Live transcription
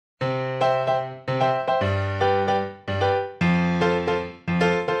Good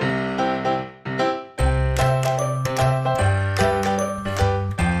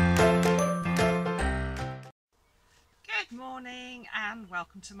morning and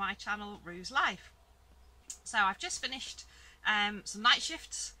welcome to my channel, Rue's Life. So I've just finished some night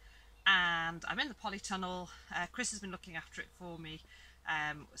shifts and I'm in the polytunnel. Chris has been looking after it for me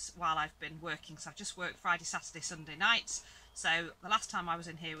while I've been working. So I've just worked Friday, Saturday, Sunday nights. So the last time I was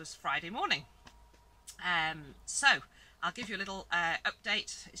in here was Friday morning. So I'll give you a little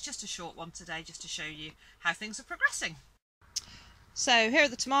update. It's just a short one today just to show you how things are progressing. So here are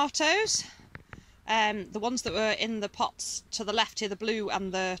the tomatoes. The ones that were in the pots to the left here, the blue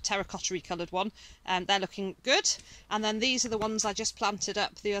and the terracotta-y coloured one, they're looking good. And then these are the ones I just planted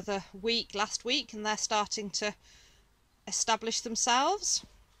up the other week, last week, and they're starting to establish themselves.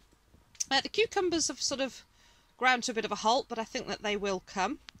 The cucumbers have sort of ground to a bit of a halt, but I think that they will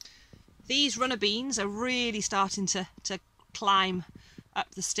come. These runner beans are really starting to climb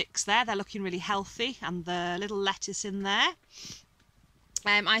up the sticks there. They're looking really healthy, and the little lettuce in there.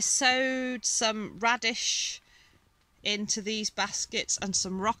 I sowed some radish into these baskets and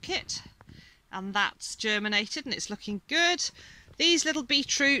some rocket, and that's germinated and it's looking good. These little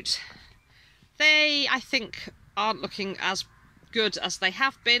beetroot, they I think aren't looking as good as they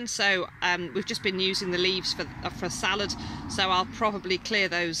have been, so we've just been using the leaves for salad, so I'll probably clear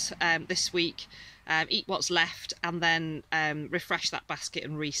those this week, eat what's left, and then refresh that basket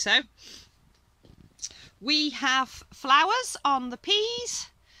and re-sow. We have flowers on the peas.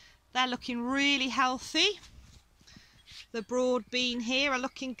 They're looking really healthy. The broad bean here are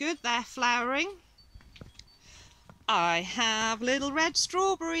looking good. They're flowering. I have little red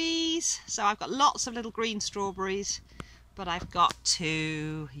strawberries. So I've got lots of little green strawberries, but I've got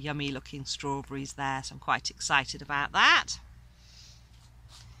 2 yummy looking strawberries there, so I'm quite excited about that.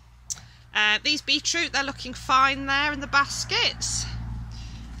 These beetroot, they're looking fine there in the baskets.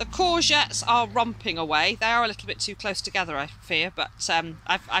 The courgettes are romping away. They are a little bit too close together, I fear, but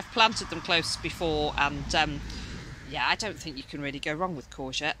I've planted them close before, and yeah, I don't think you can really go wrong with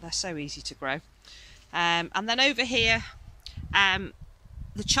courgette. They're so easy to grow. And then over here,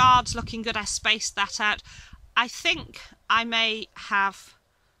 the chard's looking good. I spaced that out. I think I may have,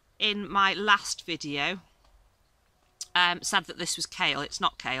 in my last video, said that this was kale. It's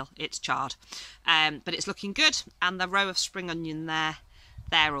not kale, it's chard. But it's looking good, and the row of spring onion there,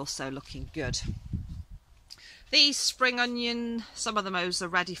 they're also looking good. These spring onion, some of them are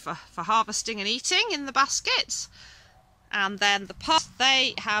ready for harvesting and eating in the baskets. And then the pots,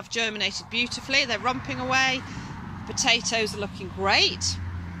 they have germinated beautifully. They're romping away. Potatoes are looking great.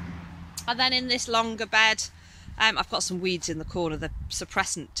 And then in this longer bed, I've got some weeds in the corner. The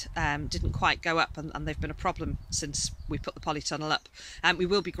suppressant didn't quite go up, and they've been a problem since we put the polytunnel up. We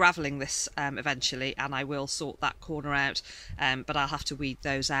will be gravelling this eventually, and I will sort that corner out, but I'll have to weed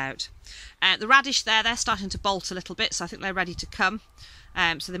those out. The radish there, they're starting to bolt a little bit, so I think they're ready to come.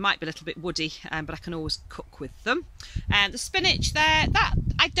 So they might be a little bit woody, but I can always cook with them. The spinach there, that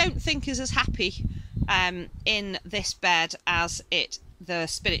I don't think is as happy in this bed as the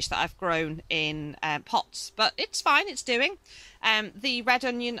spinach that I've grown in pots, but it's fine, it's doing. The red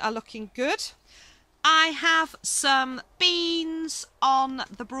onion are looking good. I have some beans on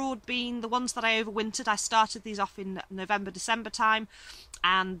the broad bean, the ones that I overwintered. I started these off in November, December time,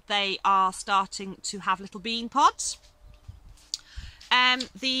 and they are starting to have little bean pods.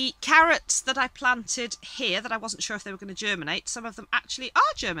 The carrots that I planted here, that I wasn't sure if they were going to germinate, some of them actually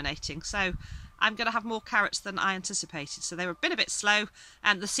are germinating, so I'm going to have more carrots than I anticipated. So they were been a bit slow,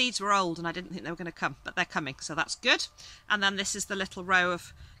 and the seeds were old and I didn't think they were going to come, but they're coming, so that's good. And then this is the little row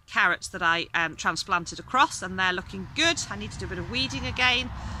of carrots that I transplanted across, and they're looking good. I need to do a bit of weeding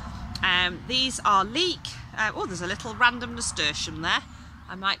again. These are leek. Oh, there's a little random nasturtium there.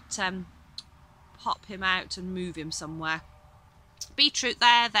 I might pop him out and move him somewhere. Beetroot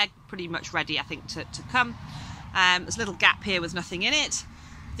there, they're pretty much ready, I think, to come. There's a little gap here with nothing in it.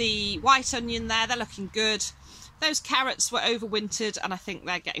 The white onion there, they're looking good. Those carrots were overwintered, and I think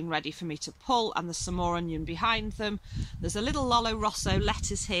they're getting ready for me to pull, and there's some more onion behind them. There's a little Lollo Rosso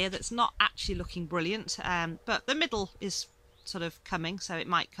lettuce here that's not actually looking brilliant, but the middle is sort of coming, so it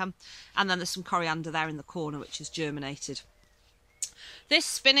might come. And then there's some coriander there in the corner, which is germinated. This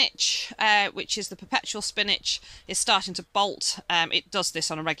spinach, which is the perpetual spinach, is starting to bolt. It does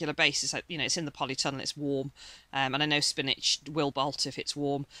this on a regular basis. You know, it's in the polytunnel, it's warm, and I know spinach will bolt if it's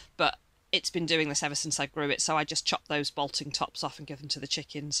warm, but it's been doing this ever since I grew it, so I just chop those bolting tops off and give them to the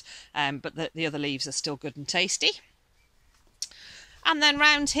chickens, but the other leaves are still good and tasty. And then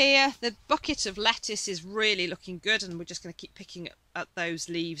round here, the bucket of lettuce is really looking good, and we're just going to keep picking at those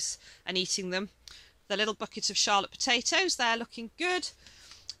leaves and eating them. The little bucket of Charlotte potatoes, they're looking good.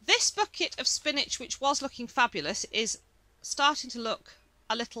 This bucket of spinach, which was looking fabulous, is starting to look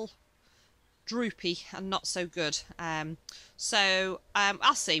a little droopy and not so good. So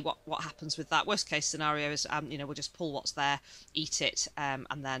I'll see what happens with that. Worst case scenario is, you know, we'll just pull what's there, eat it, and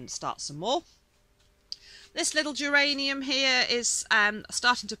then start some more. This little geranium here is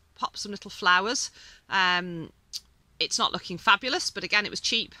starting to pop some little flowers. It's not looking fabulous, but again, it was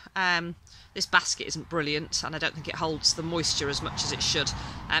cheap. This basket isn't brilliant, and I don't think it holds the moisture as much as it should.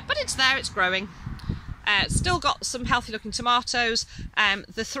 But it's there, it's growing. Still got some healthy looking tomatoes.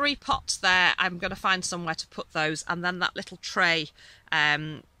 The 3 pots there, I'm going to find somewhere to put those, and then that little tray,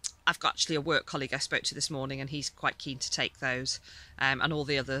 I've got actually a work colleague I spoke to this morning, and he's quite keen to take those, and all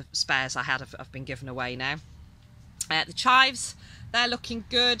the other spares I had have been given away now. The chives, they're looking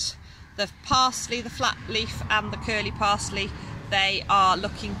good. The parsley, the flat leaf and the curly parsley, they are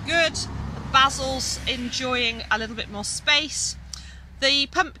looking good. The basil's enjoying a little bit more space. The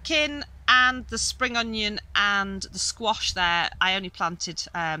pumpkin and the spring onion and the squash there, I only planted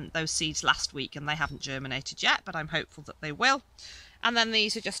those seeds last week and they haven't germinated yet, but I'm hopeful that they will. And then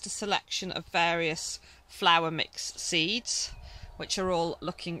these are just a selection of various flower mix seeds, which are all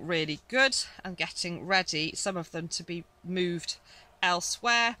looking really good and getting ready, some of them to be moved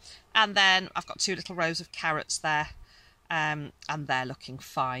elsewhere. And then I've got 2 little rows of carrots there, and they're looking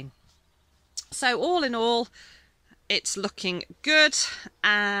fine. So all in all, it's looking good.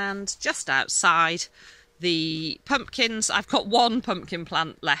 And just outside, the pumpkins, I've got 1 pumpkin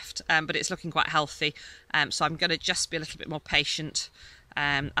plant left, but it's looking quite healthy, so I'm going to just be a little bit more patient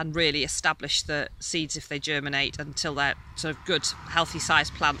and really establish the seeds if they germinate until they're sort of good healthy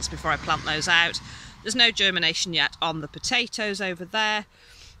sized plants before I plant those out. There's no germination yet on the potatoes over there.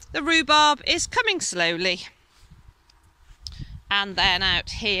 The rhubarb is coming slowly. And then out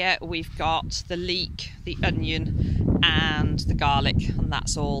here we've got the leek, the onion and the garlic, and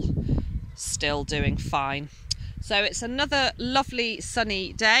that's all still doing fine. So it's another lovely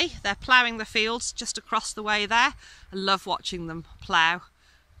sunny day. They're ploughing the fields just across the way there. I love watching them plough.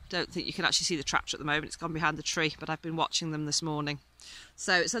 Don't think you can actually see the tractor at the moment, it's gone behind the tree, but I've been watching them this morning.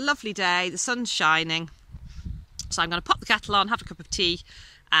 So it's a lovely day, the sun's shining. So I'm going to pop the kettle on, have a cup of tea,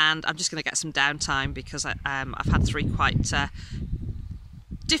 and I'm just going to get some downtime because I've had 3 quite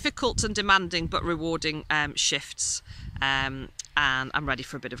difficult and demanding but rewarding shifts, and I'm ready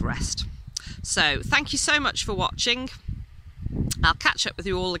for a bit of rest. So thank you so much for watching. I'll catch up with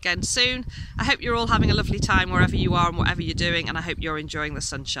you all again soon. I hope you're all having a lovely time wherever you are and whatever you're doing, and I hope you're enjoying the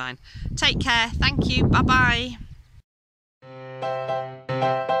sunshine. Take care. Thank you. Bye bye.